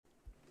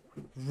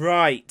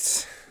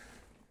Right.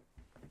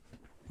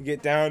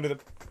 Get down to the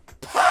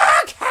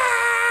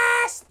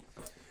podcast.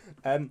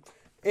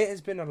 It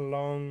has been a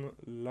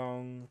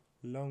long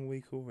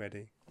week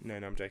already. No,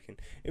 I'm joking.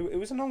 It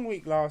was a long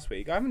week last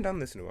week. I haven't done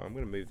this in a while. I'm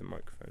going to move the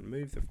microphone.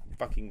 Move the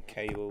fucking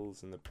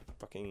cables and the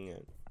fucking...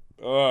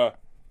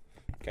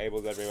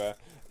 cables everywhere.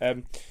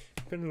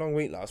 It's been a long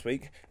week last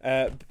week.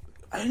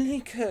 Only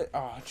do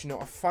you know,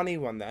 a funny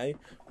one though.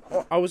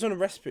 I was on a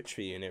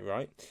respiratory unit,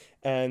 right?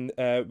 And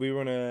we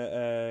were on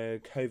a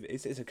COVID...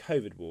 It's a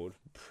COVID ward,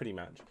 pretty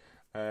much.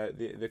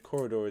 The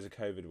corridor is a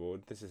COVID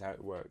ward. This is how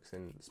it works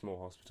in small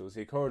hospitals.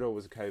 The corridor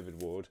was a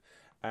COVID ward.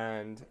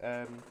 And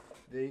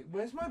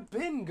where's my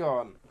bin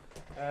gone?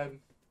 Sorry,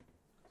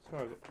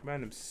 I've got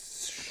random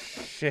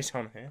shit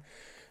on here.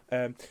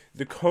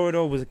 The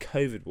corridor was a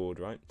COVID ward,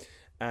 right?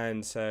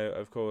 And so,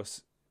 of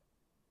course,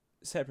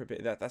 separate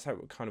bit. That's how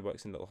it kind of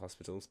works in little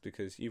hospitals,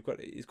 because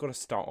it's got to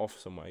start off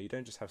somewhere. You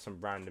don't just have some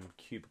random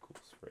cubicles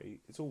free.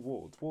 It's all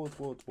wards,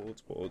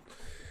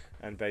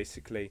 and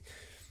basically,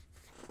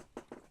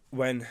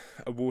 when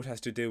a ward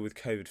has to deal with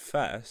COVID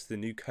first, the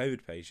new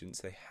COVID patients,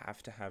 they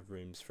have to have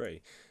rooms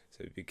free.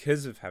 So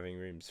because of having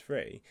rooms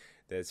free,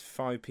 there's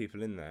 5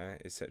 people in there,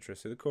 etc.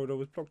 So the corridor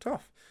was blocked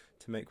off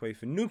to make way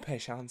for new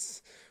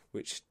patients,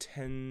 which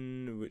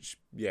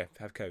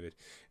have COVID,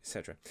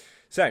 etc.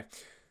 So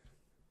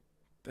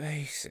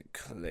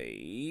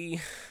basically,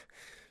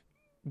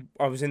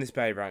 I was in this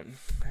bay, right,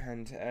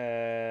 and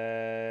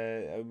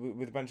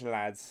with a bunch of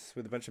lads,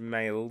 with a bunch of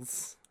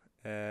males,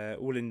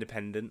 all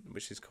independent,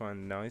 which is kind of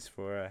nice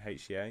for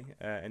HCA.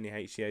 Any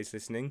HCAs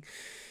listening,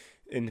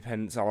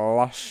 independents are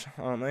lush,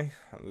 aren't they?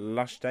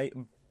 Lush date.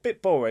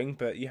 Bit boring,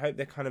 but you hope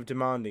they're kind of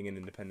demanding and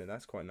independent.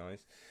 That's quite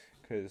nice,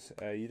 because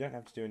you don't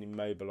have to do any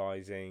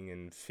mobilising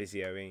and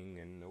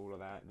physioing and all of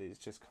that. It's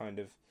just kind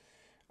of,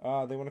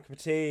 they want a cup of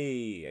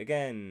tea.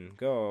 Again,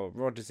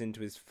 Roger's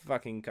into his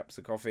fucking cups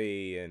of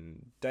coffee,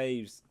 and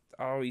Dave's,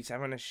 he's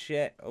having a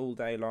shit all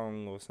day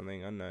long or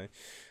something, I don't know.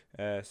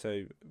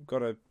 So,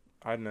 gotta,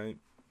 I don't know,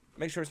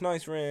 make sure it's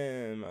nice for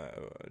him. I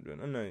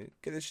don't know,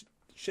 get the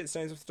shit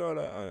stains off the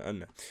toilet. I don't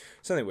know,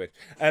 something weird.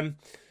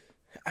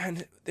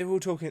 And they were all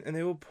talking, and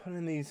they were all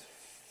pulling these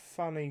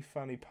funny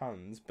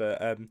puns.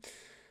 But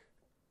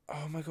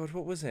oh my god,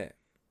 what was it?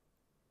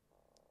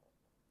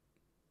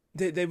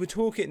 They were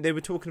talking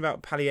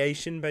about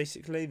palliation,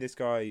 basically. This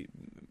guy,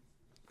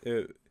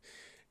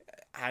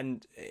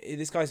 and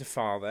this guy's a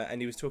father, and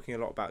he was talking a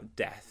lot about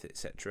death,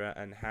 etc.,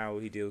 and how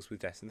he deals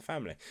with death in the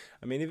family.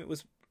 I mean, if it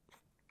was,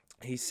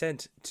 he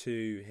says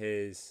to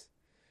his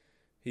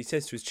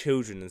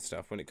children and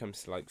stuff, when it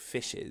comes to like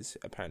fishes,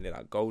 apparently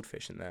like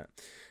goldfish and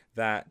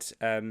that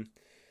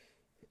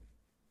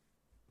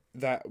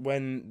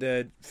when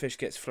the fish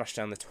gets flushed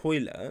down the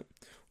toilet,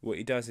 what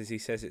he does is he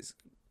says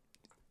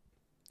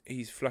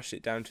he's flushed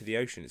it down to the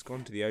ocean. It's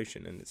gone to the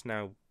ocean, and it's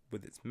now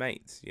with its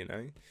mates. You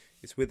know,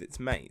 it's with its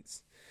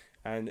mates.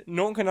 And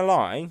not gonna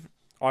lie,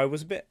 I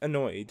was a bit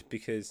annoyed,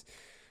 because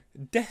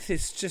death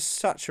is just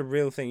such a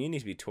real thing. You need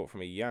to be taught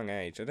from a young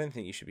age. I don't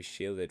think you should be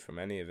shielded from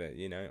any of it.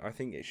 You know, I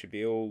think it should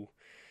be all,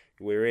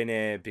 we're in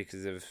here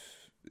because of,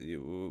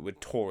 we're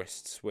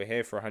tourists. We're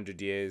here for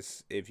 100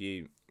 years. If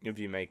you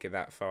make it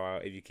that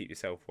far, if you keep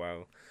yourself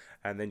well,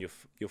 and then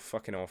you're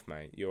fucking off,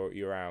 mate.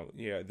 You're out.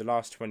 You know, the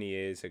last 20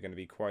 years are going to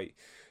be quite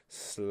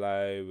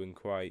slow and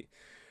quite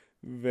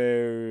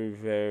very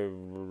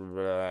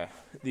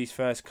these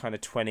first kind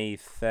of 20,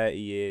 30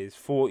 years,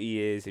 40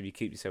 years, if you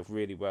keep yourself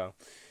really well,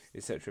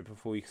 etc.,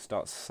 before you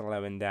start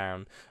slowing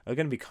down, are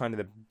going to be kind of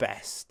the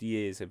best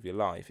years of your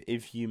life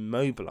if you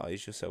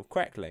mobilise yourself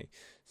correctly.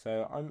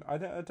 So I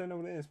don't know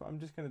what it is, but I'm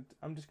just gonna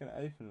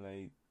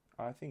openly,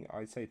 I think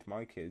I say to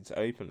my kids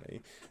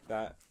openly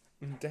that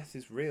death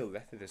is real,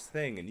 death is this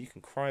thing, and you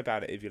can cry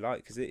about it if you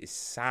like, because it is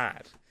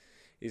sad.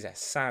 It is a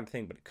sad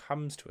thing, but it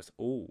comes to us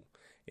all.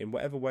 In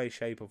whatever way,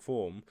 shape or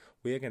form,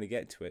 we are going to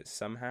get to it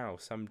somehow,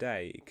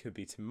 someday. It could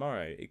be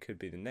tomorrow, it could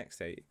be the next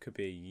day, it could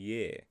be a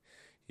year.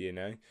 You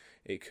know,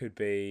 it could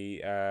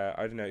be, I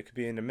don't know, it could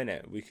be in a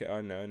minute. I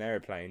don't know, an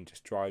aeroplane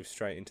just drives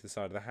straight into the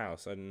side of the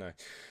house. I don't know.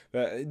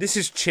 But this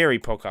is cheery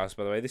podcast,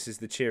 by the way. This is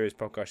the cheeriest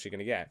podcast you're going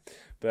to get.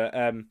 But,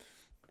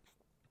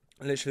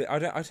 literally, I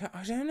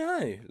don't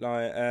know.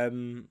 Like,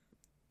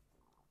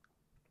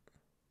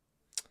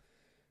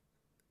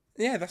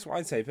 yeah, that's what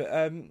I'd say. But,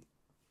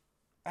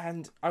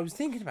 and I was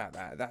thinking about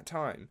that at that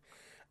time.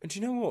 And do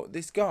you know what?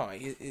 This guy,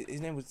 his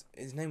name was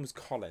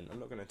Colin. I'm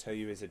not going to tell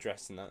you his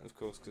address and that, of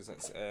course, because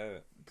that's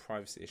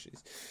privacy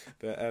issues.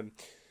 But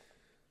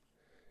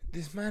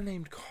this man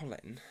named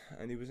Colin,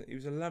 and he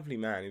was a lovely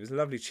man. He was a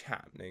lovely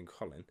chap named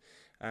Colin,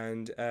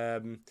 and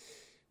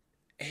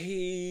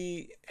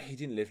he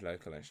didn't live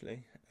local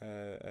actually.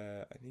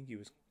 I think he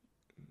was.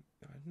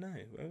 I don't know.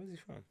 Where was he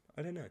from?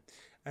 I don't know.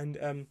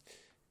 And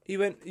he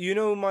went. You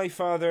know, my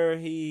father.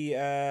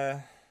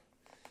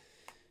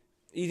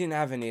 He didn't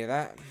have any of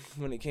that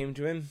when it came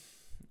to him.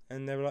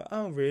 And they were like,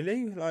 oh,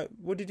 really? Like,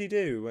 what did he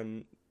do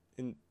when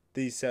in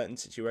these certain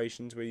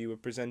situations where you were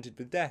presented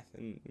with death?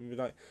 And we were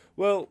like,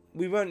 well,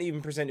 we weren't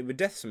even presented with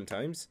death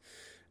sometimes.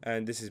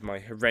 and this is my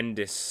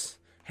horrendous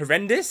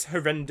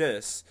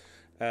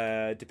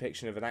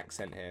depiction of an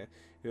accent here.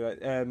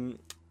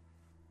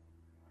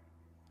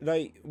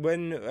 Like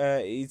when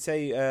he'd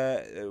say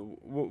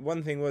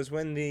one thing was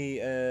when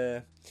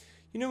the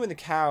when the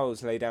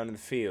cows lay down in the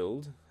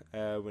field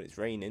when it's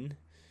raining,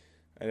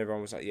 and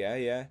everyone was like,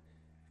 yeah.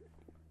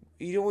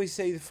 He'd always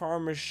say the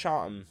farmers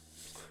shot him.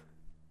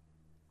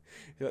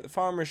 Like, the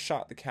farmers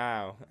shot the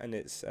cow, and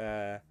it's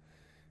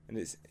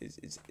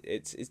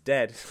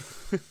dead.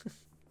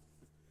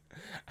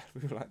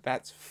 We were like,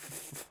 that's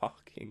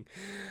fucking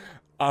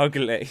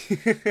ugly.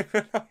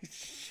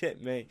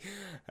 Shit me.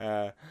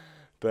 Yeah.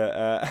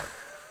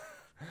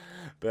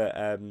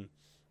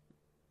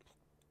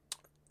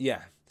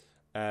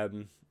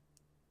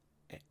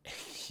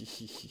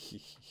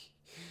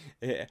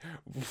 Yeah.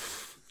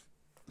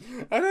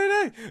 I don't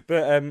know,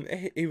 but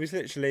he was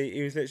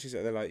literally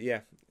sort of like,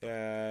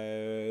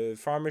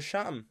 farmers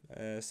shot him,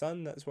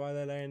 son. That's why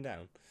they're laying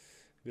down.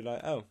 Be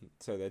like, oh,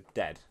 so they're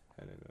dead.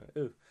 I don't know.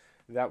 Ooh,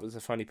 that was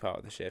a funny part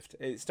of the shift.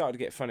 It started to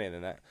get funnier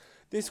than that.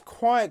 This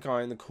quiet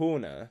guy in the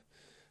corner,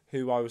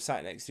 who I was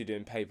sat next to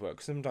doing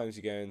paperwork. Sometimes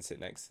you go and sit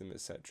next to them,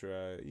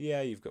 etc.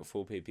 Yeah, you've got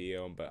full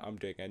PPE on, but I'm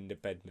doing end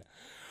of bed now.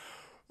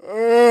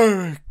 Oh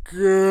my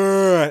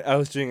god! I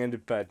was doing end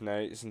of bed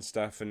notes and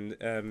stuff, and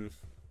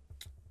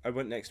I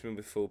went next to him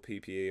with full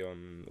PPE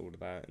on, all of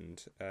that,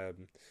 and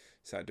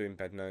started doing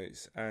bed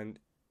notes. And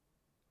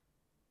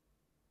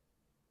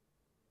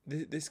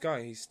this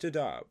guy, he stood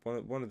up.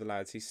 One of the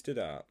lads, he stood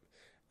up,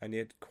 and he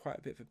had quite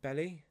a bit of a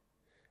belly.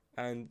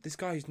 And this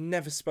guy who's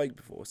never spoke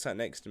before sat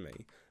next to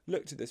me,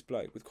 looked at this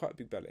bloke with quite a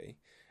big belly,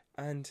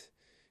 and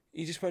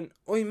he just went,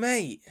 "Oi,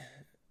 mate!"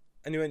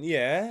 And he went,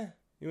 "Yeah."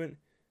 He went,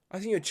 "I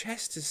think your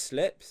chest has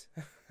slipped."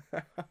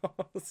 I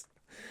was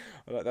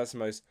like, that's the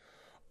most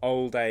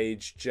old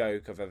age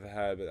joke I've ever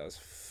heard, but that was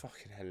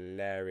fucking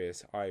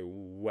hilarious. I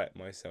wet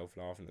myself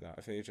laughing at that.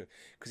 I think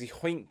because he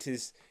hoinked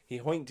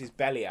his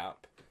belly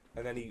up,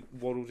 and then he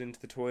waddled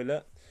into the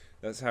toilet.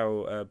 That's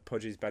how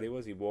Podgy's belly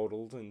was. He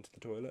waddled into the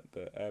toilet,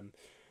 but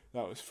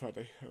that was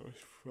funny. That was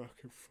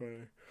fucking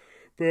funny.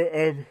 But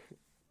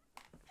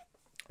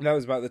that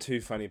was about the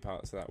two funny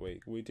parts of that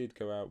week. We did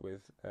go out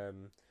with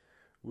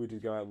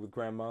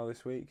Grandma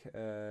this week.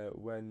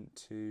 Went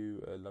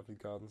to a lovely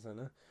garden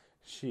centre.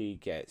 She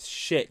gets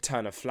shit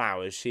ton of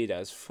flowers. She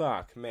does.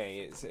 Fuck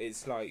me.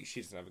 It's like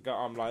she doesn't have a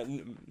garden. I'm like,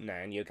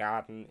 man, your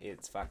garden,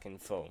 it's fucking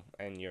full,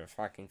 and you're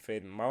fucking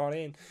feeding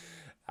morning.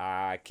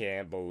 I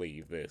can't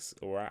believe this,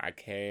 or I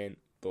can't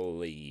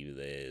believe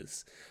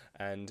this,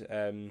 and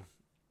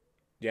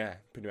yeah,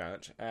 pretty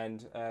much,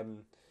 and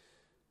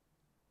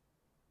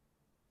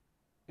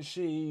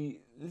she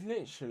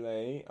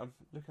literally, I'm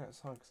looking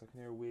outside because I can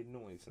hear a weird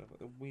noise, and I've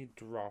got a weird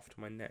draft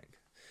on my neck,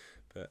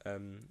 but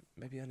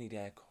maybe I need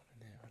aircon in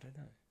there, I don't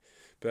know,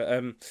 but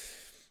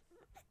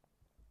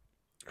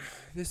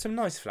there's some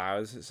nice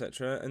flowers,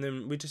 etc. And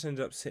then we just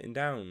ended up sitting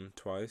down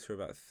twice for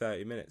about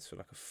 30 minutes for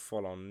like a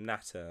full-on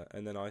natter.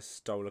 And then I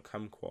stole a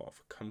kumquat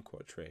off a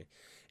kumquat tree.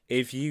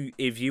 If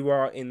you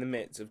are in the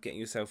midst of getting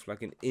yourself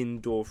like an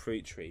indoor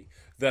fruit tree,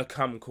 the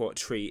kumquat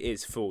tree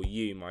is for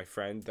you, my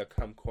friend. The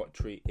kumquat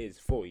tree is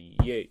for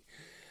you.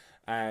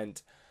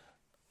 And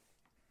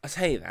I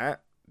say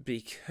that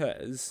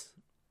because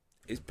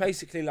it's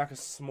basically like a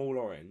small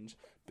orange,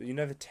 but you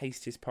know the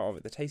tastiest part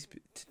of it,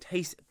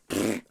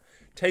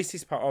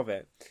 tastiest part of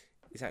it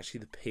is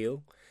actually the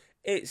peel.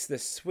 It's the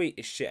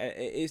sweetest shit.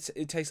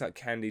 It tastes like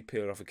candy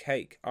peeled off a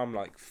cake. I'm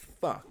like,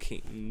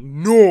 fucking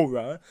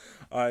Nora.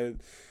 I'm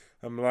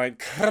like,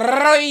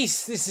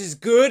 Christ, this is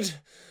good.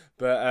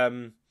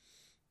 But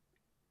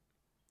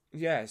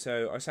yeah.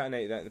 So I sat and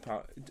ate that in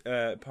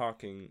the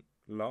parking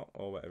lot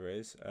or whatever it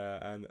is.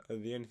 And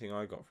the only thing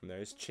I got from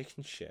there is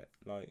chicken shit.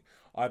 Like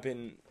I've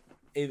been.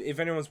 If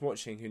anyone's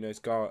watching who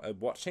knows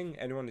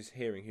anyone who's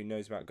hearing who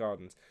knows about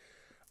gardens.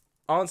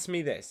 Answer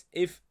me this.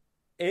 If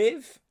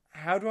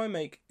how do I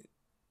make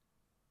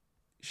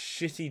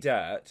shitty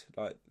dirt,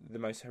 like the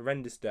most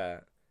horrendous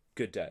dirt,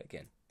 good dirt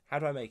again? How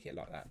do I make it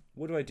like that?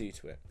 What do I do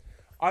to it?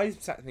 I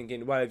sat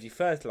thinking, well, if you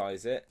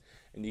fertilise it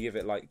and you give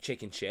it like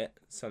chicken shit,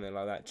 something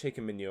like that,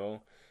 chicken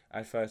manure,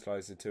 add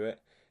fertiliser to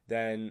it,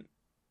 then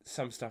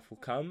some stuff will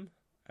come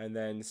and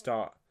then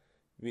start.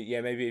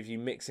 Yeah, maybe if you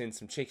mix in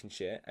some chicken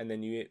shit and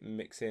then you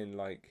mix in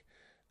like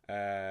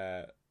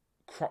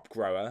crop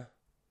grower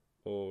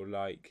or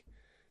like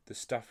the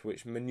stuff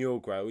which manure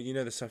grow, you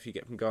know, the stuff you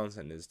get from garden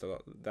centres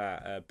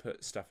that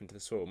put stuff into the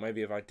soil.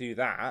 Maybe if I do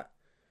that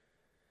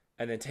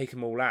and then take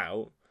them all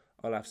out,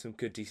 I'll have some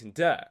good decent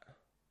dirt,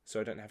 so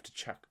I don't have to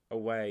chuck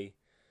away.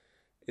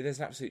 There's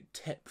an absolute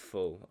tip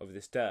full of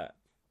this dirt,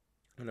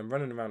 and I'm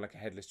running around like a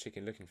headless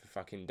chicken looking for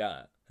fucking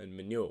dirt and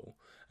manure,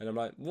 and I'm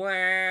like,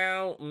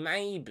 well,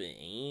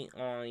 maybe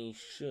I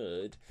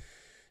should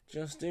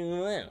just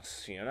do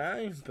this, you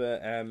know?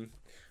 But I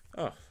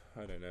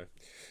don't know,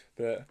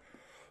 but.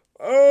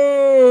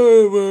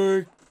 Oh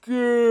my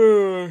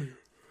god!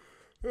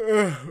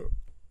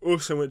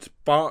 Also went to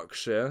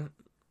Berkshire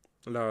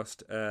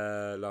last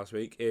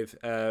week. If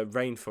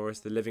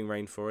Rainforest, the Living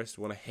Rainforest,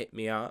 want to hit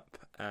me up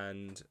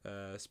and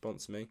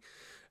sponsor me.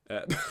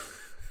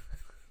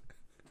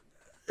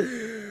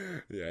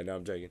 Yeah, no,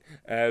 I'm joking.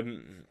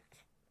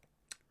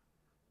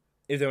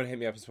 If they want to hit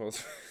me up and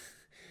sponsor,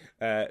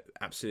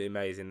 absolutely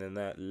amazing. And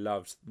that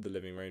loves the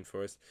Living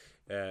Rainforest.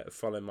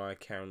 Follow my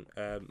account,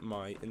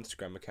 my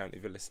Instagram account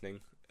if you're listening.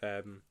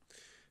 It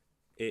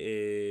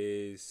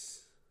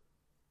is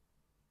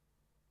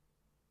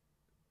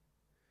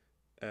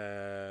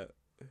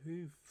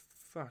who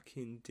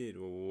fucking did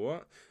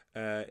what?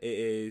 It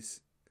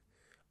is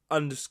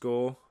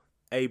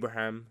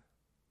 _Abraham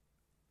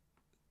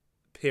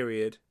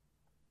period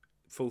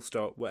full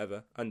stop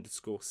whatever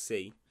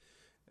 _C.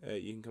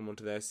 You can come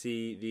onto there,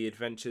 see the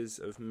adventures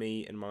of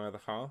me and my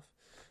other half,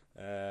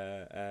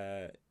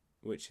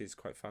 which is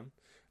quite fun,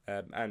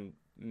 and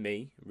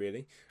me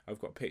really. I've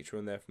got a picture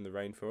on there from the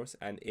rainforest,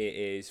 and it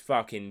is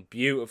fucking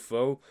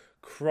beautiful.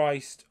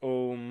 Christ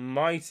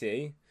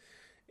Almighty,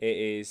 it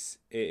is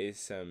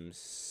some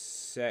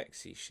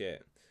sexy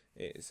shit.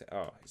 It's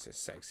a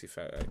sexy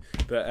photo.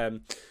 But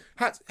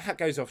hat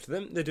goes off to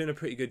them. They're doing a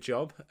pretty good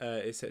job,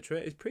 etc.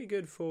 It's pretty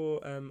good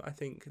for I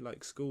think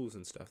like schools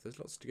and stuff. There's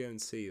lots to go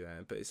and see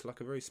there, but it's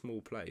like a very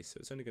small place, so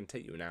it's only going to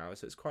take you an hour.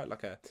 So it's quite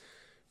like a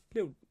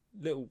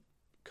little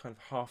kind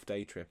of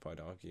half-day trip, I'd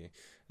argue.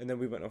 And then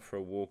we went off for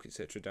a walk,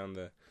 etc. down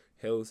the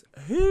hills.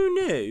 Who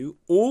knew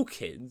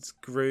orchids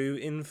grew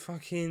in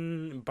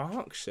fucking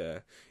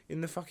Berkshire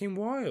in the fucking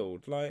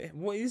wild? Like,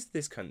 what is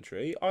this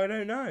country? I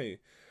don't know.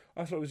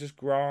 I thought it was just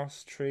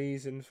grass,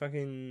 trees, and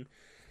fucking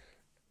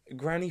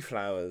granny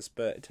flowers,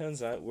 but it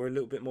turns out we're a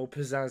little bit more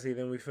pizzazzy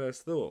than we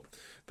first thought.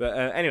 But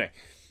anyway,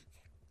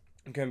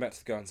 going back to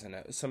the garden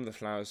centre, some of the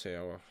flowers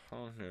here were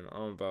fucking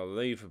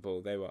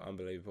unbelievable. They were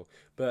unbelievable,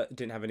 but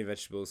didn't have any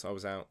vegetables. I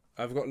was out.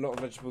 I've got a lot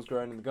of vegetables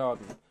growing in the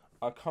garden.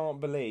 I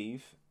can't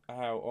believe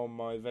how on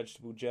my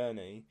vegetable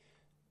journey,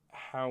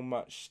 how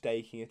much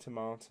staking a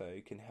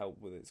tomato can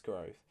help with its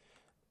growth.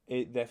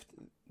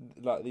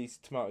 Like these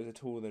tomatoes are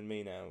taller than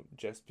me now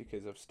just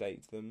because I've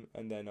staked them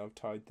and then I've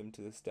tied them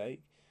to the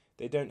stake.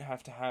 They don't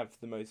have to have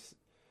the most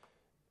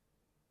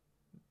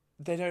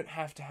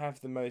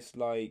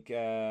like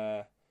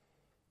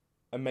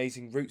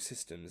amazing root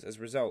systems as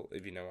a result,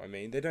 if you know what I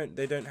mean. They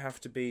don't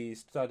have to be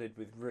studded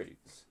with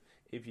roots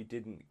if you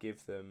didn't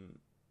give them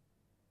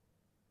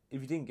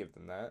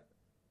that.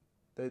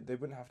 They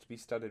wouldn't have to be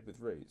studded with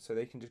roots, so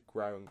they can just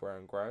grow and grow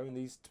and grow. And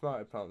these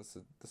tomato plants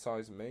are the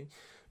size of me.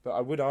 But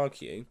I would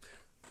argue,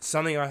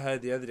 something I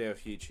heard the other day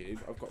off YouTube,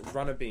 I've got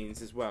runner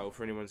beans as well,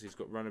 for anyone who's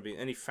got runner beans.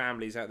 Any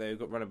families out there who've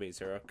got runner beans,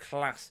 they're a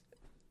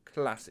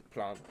classic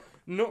plant.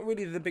 Not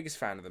really the biggest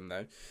fan of them,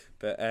 though.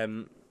 But I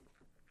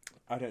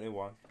don't know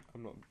why.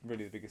 I'm not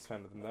really the biggest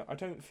fan of them, though. I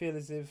don't feel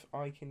as if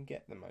I can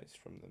get the most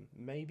from them.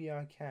 Maybe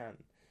I can.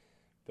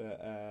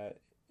 But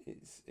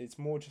it's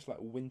more just like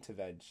winter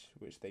veg,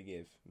 which they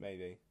give,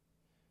 maybe.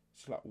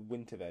 It's like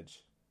winter veg,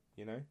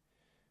 you know?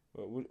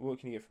 What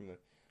can you get from them?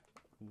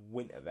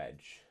 Winter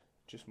veg.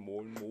 Just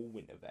more and more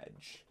winter veg.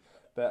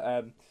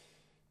 But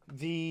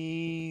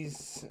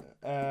these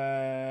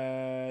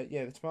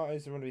the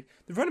tomatoes, the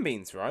runner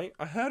beans, right?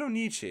 I heard on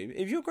YouTube,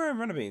 if you're growing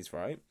runner beans,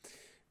 right,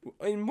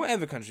 in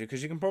whatever country,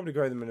 because you can probably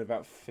grow them in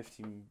about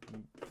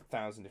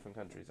 50,000 different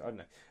countries, I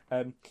don't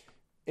know,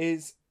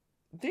 is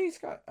these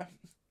guys,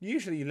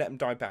 usually you let them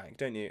die back,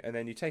 don't you? And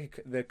then you take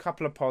the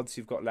couple of pods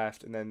you've got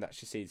left, and then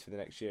that's your seeds for the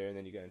next year, and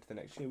then you go into the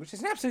next year, which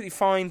is an absolutely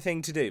fine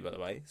thing to do, by the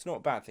way. It's not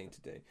a bad thing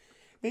to do.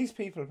 These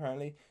people,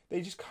 apparently, they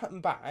just cut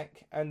them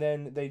back, and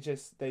then they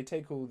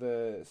take all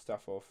the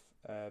stuff off,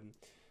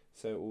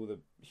 so all the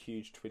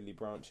huge twiddly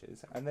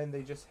branches, and then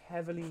they just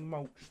heavily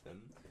mulch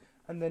them,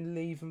 and then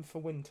leave them for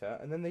winter,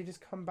 and then they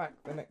just come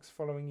back the next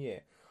following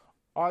year.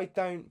 I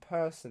don't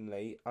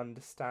personally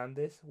understand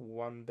this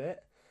one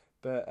bit,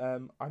 but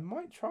I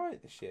might try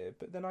it this year,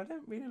 but then I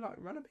don't really like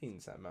runner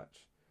beans that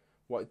much.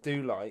 What I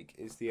do like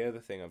is the other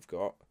thing I've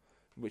got,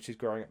 which is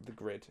growing up the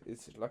grid.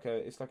 It's like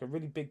a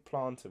really big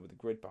planter with a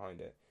grid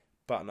behind it.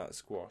 Butternut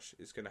squash.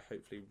 It's going to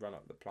hopefully run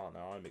up the plant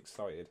now. I'm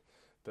excited.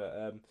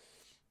 But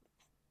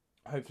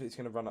hopefully it's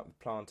going to run up the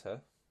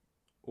planter,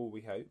 all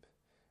we hope.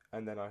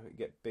 And then I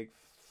get big,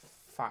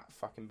 fat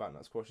fucking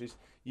butternut squashes.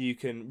 You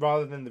can,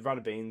 rather than the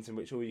runner beans, in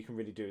which all you can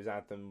really do is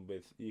add them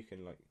with, you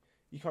can't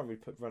really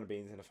put runner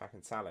beans in a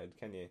fucking salad,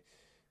 can you?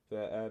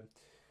 But,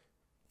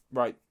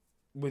 right,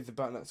 with the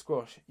butternut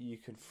squash, you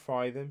can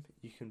fry them,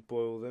 you can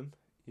boil them.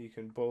 You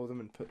can boil them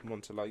and put them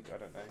onto, like, I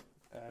don't know,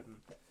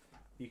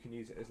 you can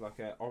use it as like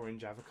an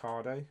orange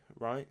avocado,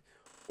 right?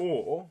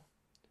 Or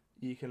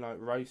you can like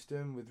roast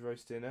them with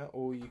roast dinner,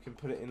 or you can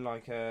put it in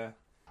like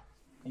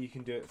you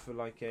can do it for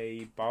like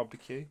a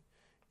barbecue.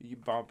 You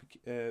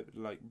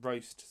like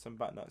roast some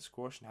butternut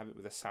squash and have it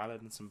with a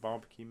salad and some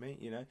barbecue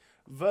meat, you know.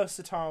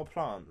 Versatile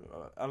plant,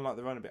 unlike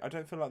the runner bean. I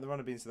don't feel like the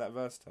runner beans are that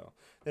versatile.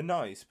 They're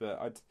nice,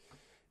 but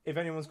if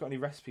anyone's got any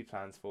recipe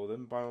plans for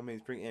them, by all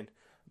means bring it in.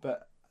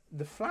 But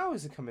the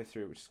flowers are coming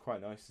through, which is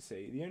quite nice to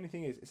see. The only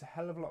thing is, it's a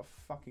hell of a lot of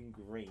fucking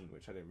green,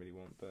 which I don't really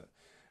want. But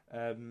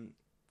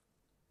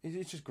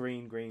it's just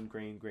green.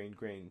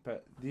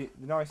 But the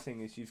nice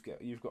thing is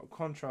you've got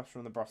contrast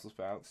from the Brussels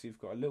sprouts. You've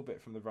got a little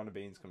bit from the runner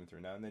beans coming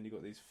through now, and then you've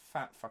got these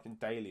fat fucking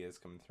dahlias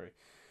coming through,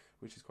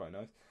 which is quite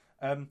nice.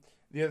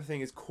 The other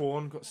thing is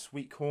corn. Got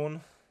sweet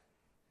corn.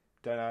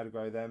 Don't know how to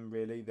grow them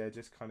really. They're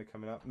just kind of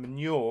coming up.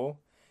 Manure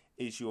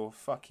is your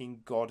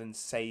fucking god and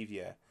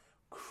saviour.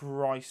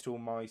 Christ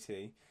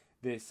Almighty.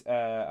 This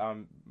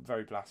I'm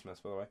very blasphemous,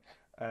 by the way.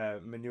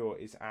 Manure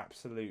is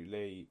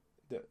absolutely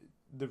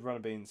the runner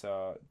beans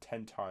are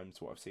 10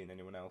 times what I've seen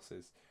anyone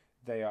else's.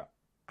 They are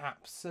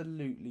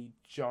absolutely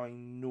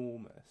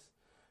ginormous.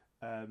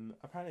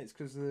 Apparently it's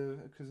because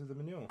of the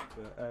manure.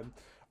 But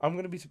I'm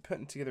going to be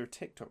putting together a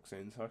TikTok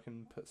soon, so I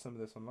can put some of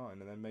this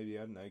online, and then maybe,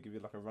 I don't know, give you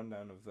like a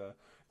rundown of the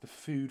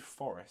food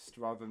forest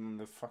rather than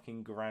the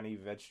fucking granny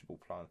vegetable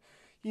plant.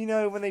 You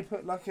know, when they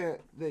put like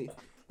they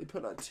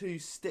put like 2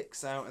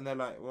 sticks out, and they're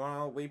like,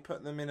 well, we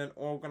put them in an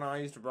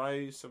organised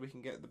row so we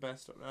can get the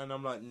best. And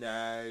I'm like,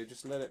 no,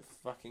 just let it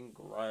fucking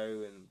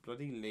grow and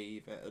bloody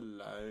leave it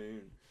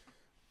alone.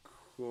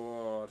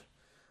 God.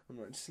 I'm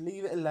like, just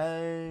leave it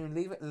alone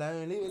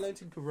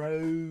to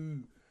grow.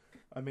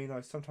 I mean,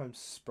 I sometimes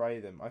spray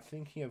them. I'm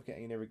thinking of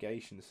getting an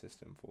irrigation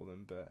system for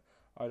them, but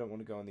I don't want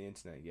to go on the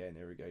internet and get an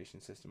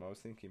irrigation system. I was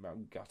thinking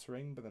about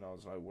guttering, but then I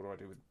was like, what do I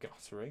do with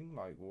guttering?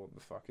 Like, what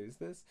the fuck is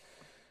this?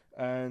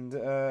 And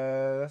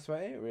that's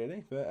about it,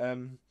 really. But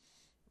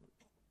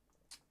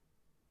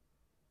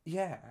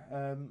yeah,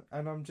 and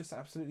I'm just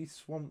absolutely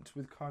swamped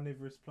with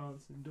carnivorous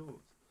plants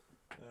indoors,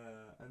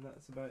 and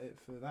that's about it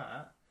for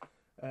that.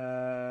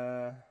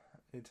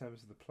 In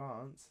terms of the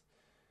plants,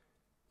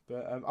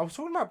 but I was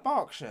talking about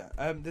Berkshire.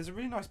 There's a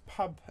really nice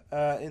pub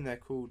in there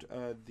called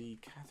the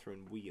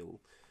Catherine Wheel.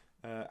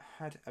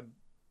 Had a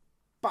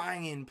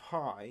banging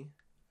pie.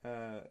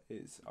 It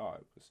was.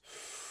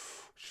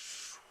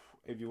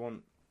 If you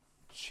want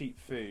cheap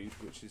food,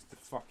 which is the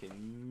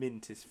fucking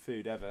mintest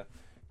food ever,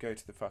 go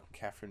to the fucking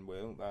Catherine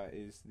Wheel. That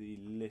is the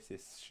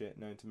littest shit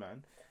known to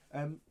man.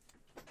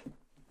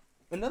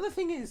 Another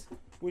thing is,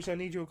 which I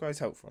need your guys'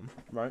 help from,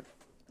 right,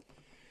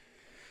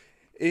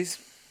 is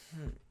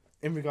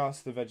in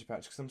regards to the veggie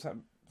patch, because I'm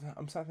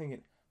sat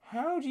thinking,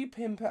 how do you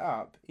pimp it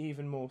up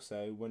even more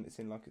so when it's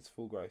in like its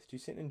full growth? Do you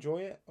sit and enjoy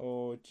it,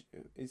 or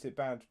is it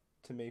bad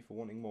to me for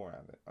wanting more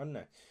out of it? I don't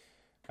know.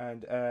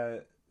 And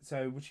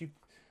so would you?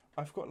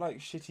 I've got like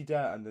shitty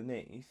dirt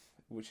underneath,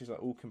 which is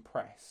like all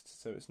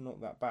compressed, so it's not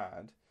that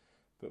bad.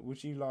 But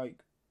would you like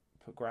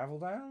put gravel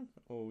down,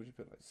 or would you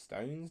put like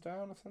stones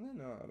down or something?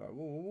 No, like,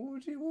 what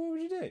would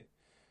you do?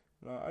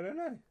 Like, I don't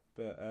know,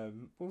 but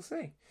we'll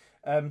see.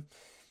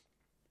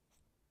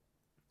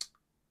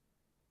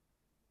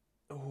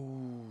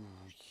 Oh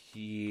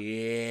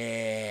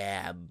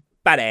yeah,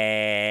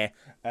 buddy.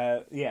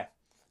 Yeah.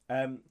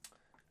 And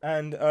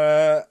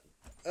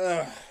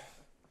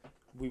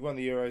we won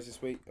the Euros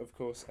this week, of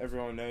course.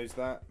 Everyone knows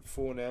that.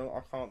 4-0.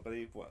 I can't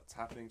believe what's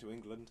happening to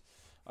England.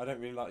 I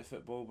don't really like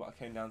football, but I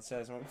came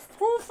downstairs and went,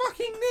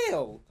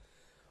 4-0?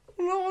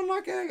 On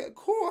like a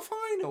quarter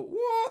final.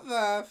 What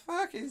the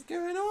fuck is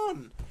going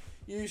on?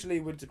 Usually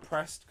we're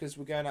depressed because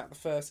we're going out the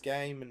first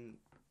game and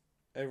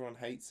everyone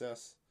hates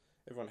us.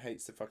 Everyone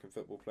hates the fucking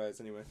football players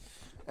anyway.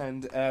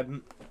 And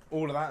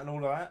all of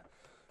that.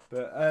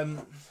 But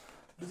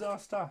bizarre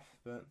stuff.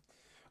 But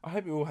I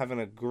hope you're all having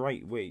a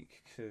great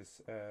week,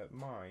 because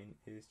mine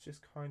is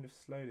just kind of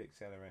slowly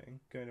accelerating.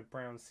 Going to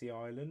Brownsea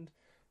Island.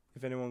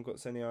 If anyone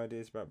got any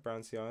ideas about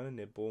Brownsea Island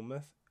near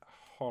Bournemouth,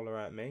 holler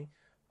at me.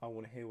 I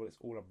want to hear what it's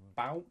all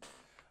about.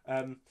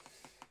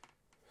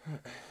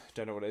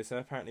 Don't know what it is.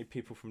 Apparently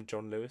people from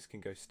John Lewis can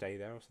go stay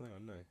there or something. I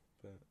don't know.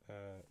 But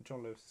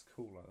John Lewis is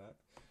cool like that.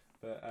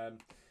 But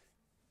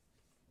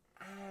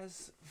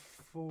as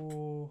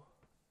for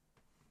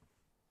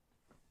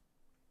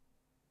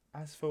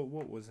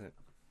what was it?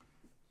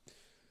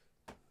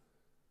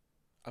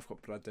 I've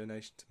got blood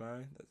donation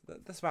tomorrow.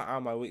 That's about how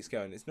my week's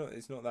going. It's not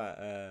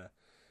that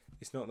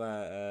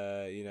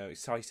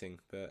exciting.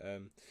 But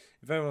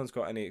if everyone's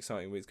got any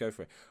exciting weeks, go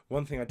for it.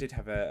 One thing I did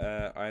have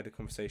I had a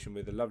conversation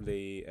with a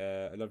lovely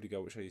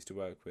girl which I used to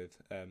work with.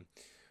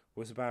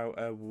 Was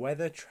about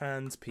whether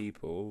trans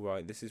people,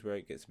 right, this is where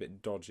it gets a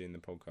bit dodgy in the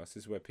podcast.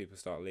 This is where people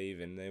start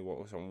leaving. They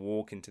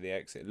walk into the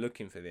exit,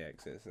 looking for the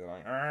exit. So they're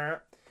like,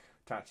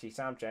 touchy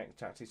subject.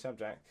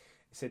 It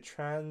said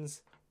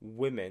trans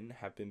women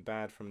have been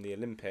banned from the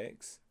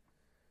Olympics.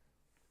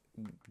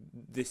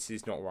 This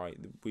is not right.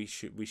 We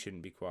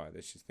shouldn't be quiet.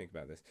 Let's just think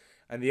about this.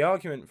 And the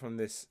argument from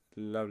this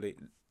lovely,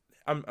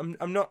 I'm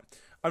not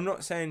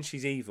saying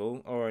she's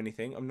evil or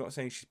anything. I'm not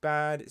saying she's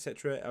bad,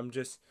 etc.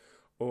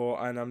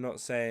 And I'm not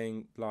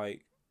saying,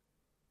 like,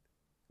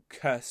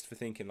 cursed for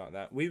thinking like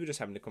that. We were just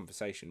having a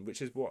conversation, which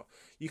is what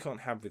you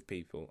can't have with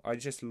people. I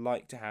just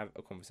like to have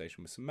a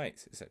conversation with some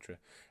mates, etc.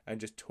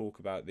 And just talk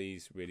about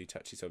these really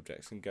touchy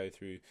subjects and go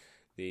through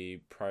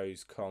the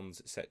pros, cons,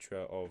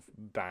 etc. of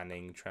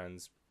banning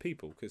trans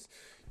people. Because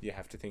you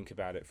have to think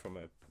about it from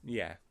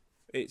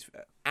it's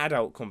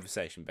adult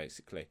conversation,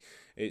 basically.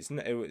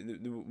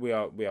 We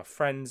are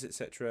friends,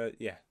 etc.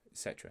 Yeah,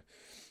 etc.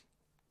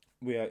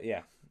 we are,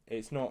 yeah.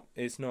 It's not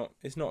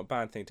a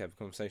bad thing to have a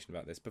conversation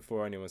about this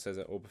before anyone says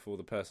it, or before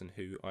the person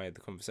who I had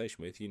the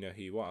conversation with, you know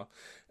who you are,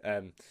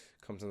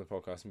 comes on the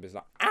podcast and is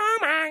like, oh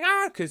my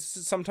god, because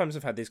sometimes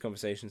I've had these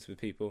conversations with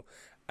people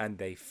and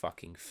they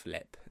fucking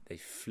flip. They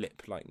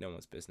flip like no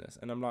one's business,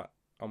 and I'm like,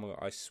 oh my god,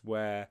 I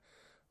swear,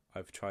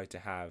 I've tried to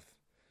have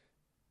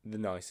the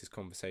nicest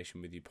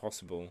conversation with you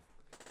possible,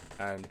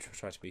 and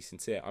try to be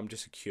sincere. I'm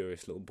just a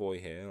curious little boy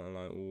here. I'm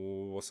like,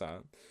 what's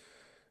that?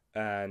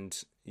 And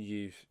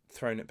you've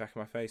thrown it back in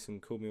my face and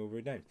called me all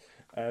rude names.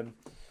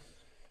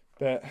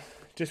 But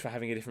just for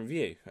having a different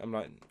view, I'm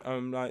like,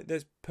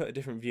 let's put a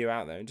different view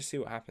out there and just see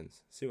what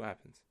happens.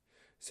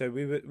 So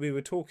we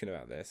were talking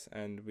about this,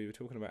 and we were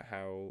talking about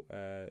how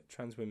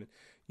trans women.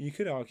 You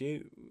could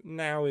argue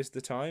now is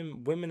the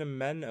time. Women and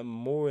men are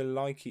more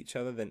alike each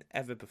other than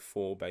ever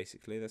before.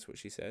 Basically, that's what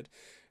she said.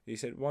 He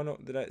said, why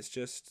not? Let's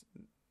just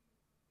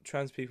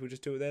trans people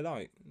just do what they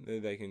like.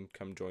 They can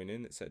come join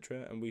in,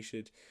 etc. And we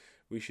should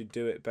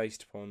do it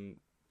based upon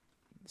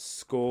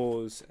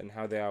scores and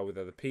how they are with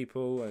other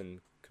people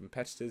and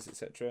competitors,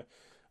 etc.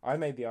 I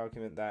made the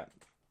argument that,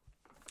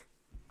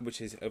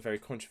 which is a very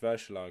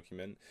controversial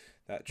argument,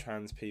 that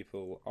trans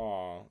people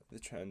are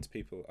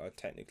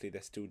technically,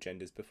 they're still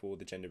genders before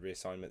the gender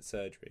reassignment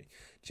surgery.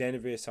 Gender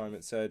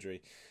reassignment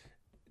surgery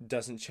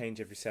doesn't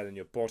change every cell in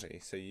your body,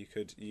 so you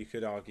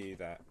could argue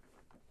that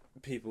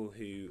people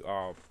who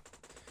are,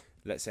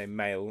 let's say,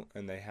 male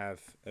and they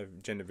have a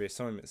gender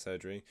reassignment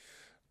surgery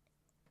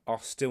are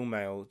still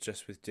male,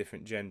 just with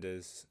different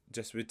genitals,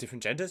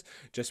 different genitals,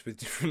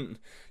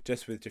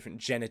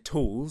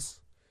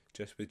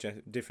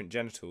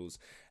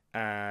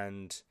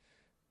 and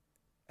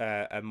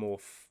a more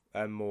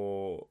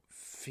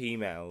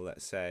female,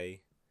 let's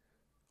say,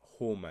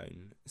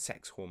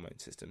 sex hormone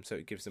system. So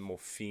it gives them more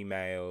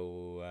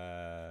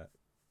female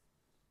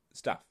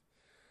stuff.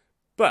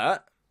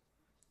 But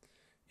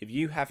if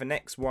you have an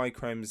XY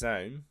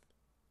chromosome,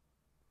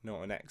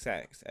 not an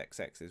XX,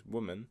 XX is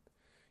woman,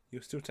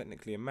 you're still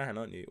technically a man,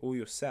 aren't you? All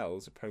your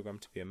cells are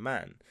programmed to be a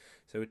man.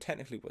 So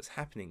technically what's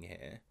happening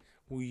here,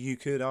 well, you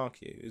could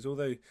argue, is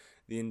although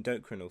the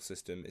endocrinal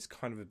system is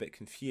kind of a bit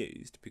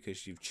confused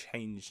because you've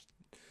changed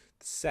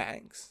the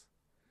sex,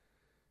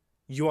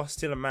 you are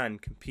still a man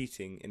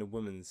competing in a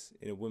woman's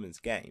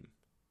game,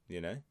 you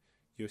know?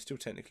 You're still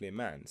technically a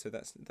man, so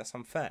that's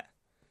unfair,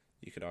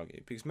 you could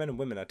argue, because men and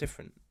women are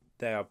different.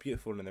 They are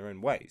beautiful in their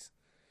own ways.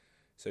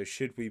 So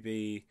should we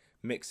be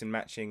mix and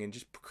matching and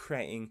just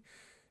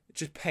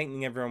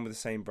painting everyone with the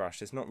same brush?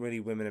 There's not really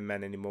women and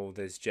men anymore.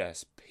 There's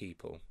just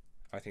people.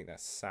 I think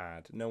that's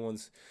sad. No one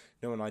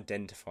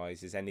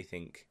identifies as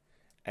anything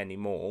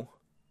anymore,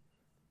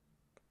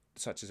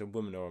 such as a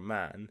woman or a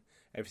man.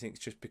 Everything's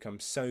just become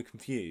so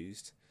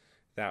confused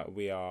that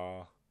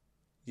we're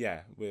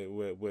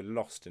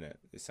lost in it.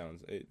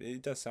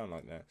 It does sound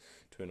like that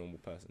to a normal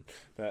person,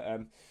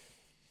 but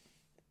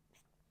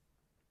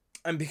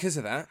and because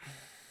of that,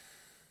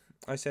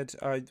 I said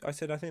I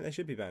think they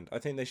should be banned. I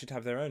think they should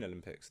have their own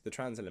Olympics, the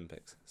Trans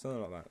Olympics,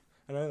 something like that.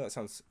 I know that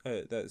sounds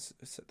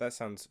that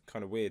sounds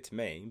kind of weird to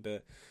me,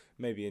 but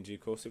maybe in due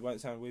course it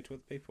won't sound weird to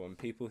other people. And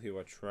people who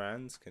are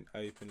trans can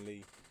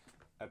openly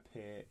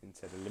appear in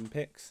said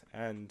Olympics,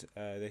 and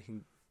they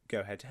can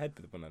go head to head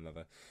with one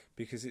another,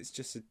 because it's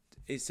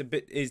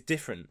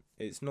different.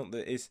 It's not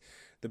that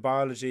the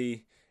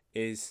biology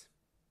is,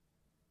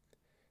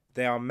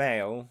 they are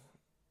male,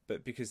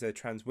 but because they're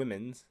trans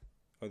women,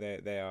 or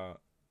they are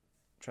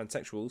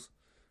transsexuals,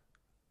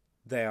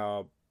 they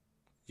are,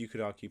 you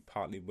could argue,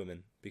 partly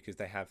women, because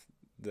they have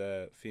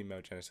the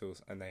female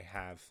genitals and they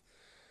have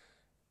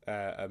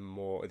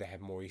more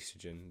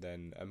estrogen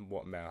than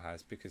what male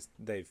has, because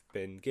they've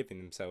been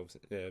giving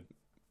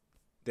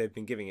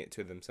it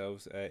to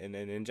themselves in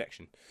an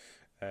injection,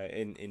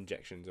 in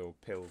injections or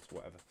pills,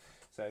 whatever.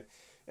 So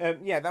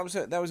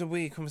that was a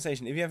weird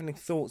conversation. If you have any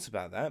thoughts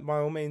about that, by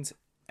all means,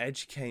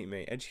 educate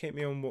me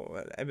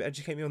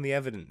on the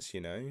evidence,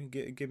 you know.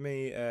 Give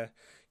me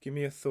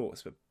your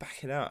thoughts, but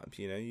back it up,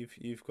 you know.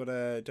 You've got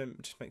to,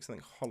 don't just make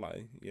something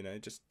hollow, you know.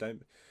 Just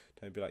don't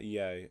be like,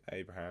 yo,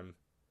 Abraham,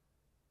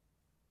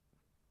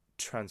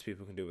 trans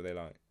people can do what they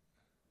like.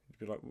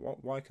 Be like,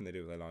 why can they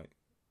do what they like?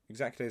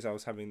 Exactly as I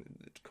was having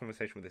a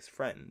conversation with this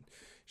friend,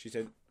 she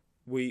said,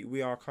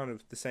 we are kind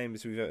of the same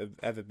as we've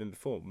ever been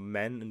before.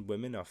 Men and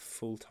women are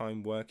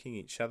full-time working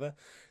each other.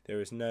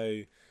 There is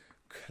no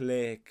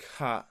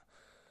clear-cut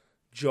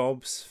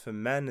jobs for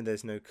men, and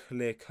there's no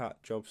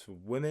clear-cut jobs for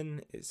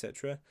women,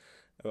 etc.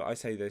 Well, I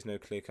say there's no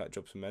clear-cut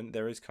jobs for men.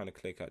 There is kind of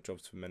clear-cut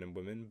jobs for men and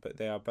women, but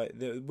they are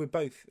we're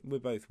both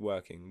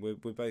working. We're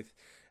both,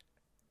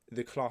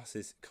 the class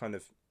is kind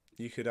of,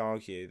 you could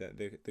argue that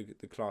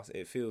the class,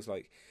 it feels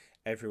like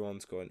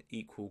everyone's got an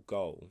equal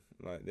goal.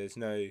 Like there's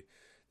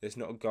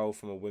not a goal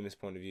from a woman's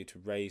point of view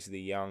to raise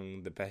the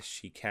young the best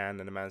she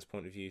can, and a man's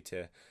point of view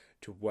to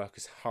work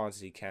as hard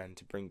as he can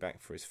to bring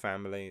back for his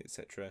family,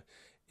 etc.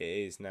 It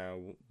is now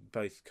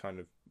both kind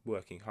of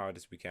working hard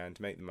as we can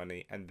to make the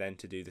money, and then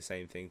to do the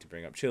same thing to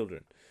bring up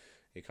children.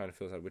 it kind of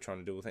feels like we're trying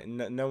to do all things.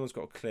 No one's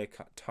got a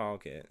clear-cut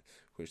target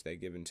which they're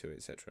given to,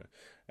 etc.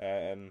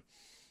 It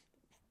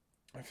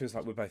feels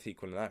like we're both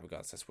equal in that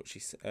regards. That's what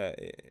she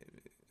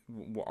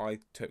what I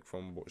took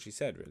from what she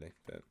said, really.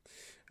 But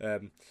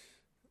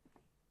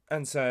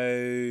and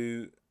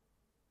so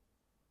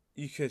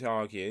you could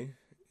argue,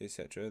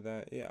 etc.,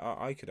 that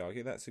I could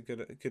argue that's a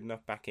good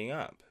enough backing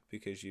up,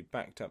 because you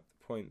backed up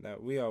the point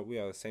that we are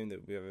the same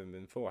that we have ever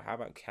been before. How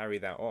about carry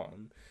that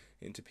on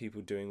into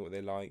people doing what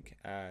they like,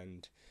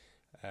 and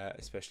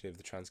especially of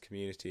the trans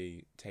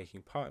community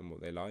taking part in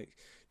what they like,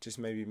 just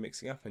maybe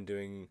mixing up and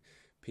doing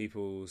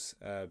people's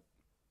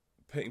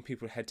putting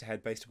people head to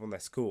head based upon their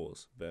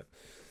scores. But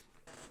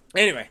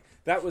anyway,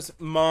 that was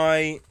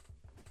my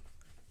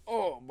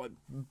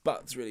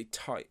butt's really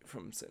tight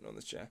from sitting on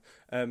this chair.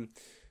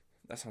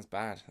 That sounds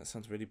bad. That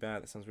sounds really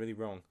bad. That sounds really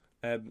wrong.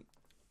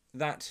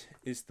 That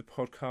is the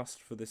podcast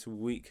for this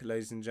week,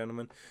 ladies and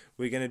gentlemen.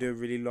 We're going to do a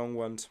really long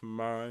one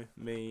tomorrow.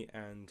 Me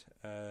and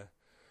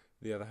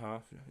the other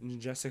half,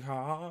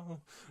 Jessica.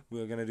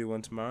 We're going to do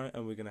one tomorrow,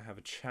 and we're going to have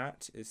a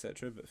chat,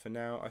 etc. But for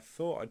now, I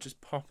thought I'd just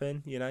pop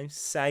in,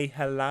 say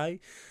hello,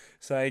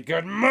 say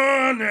good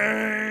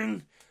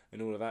morning,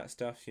 and all of that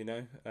stuff,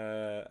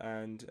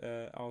 and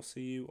I'll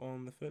see you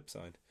on the flip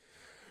side.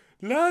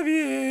 Love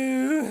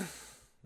you!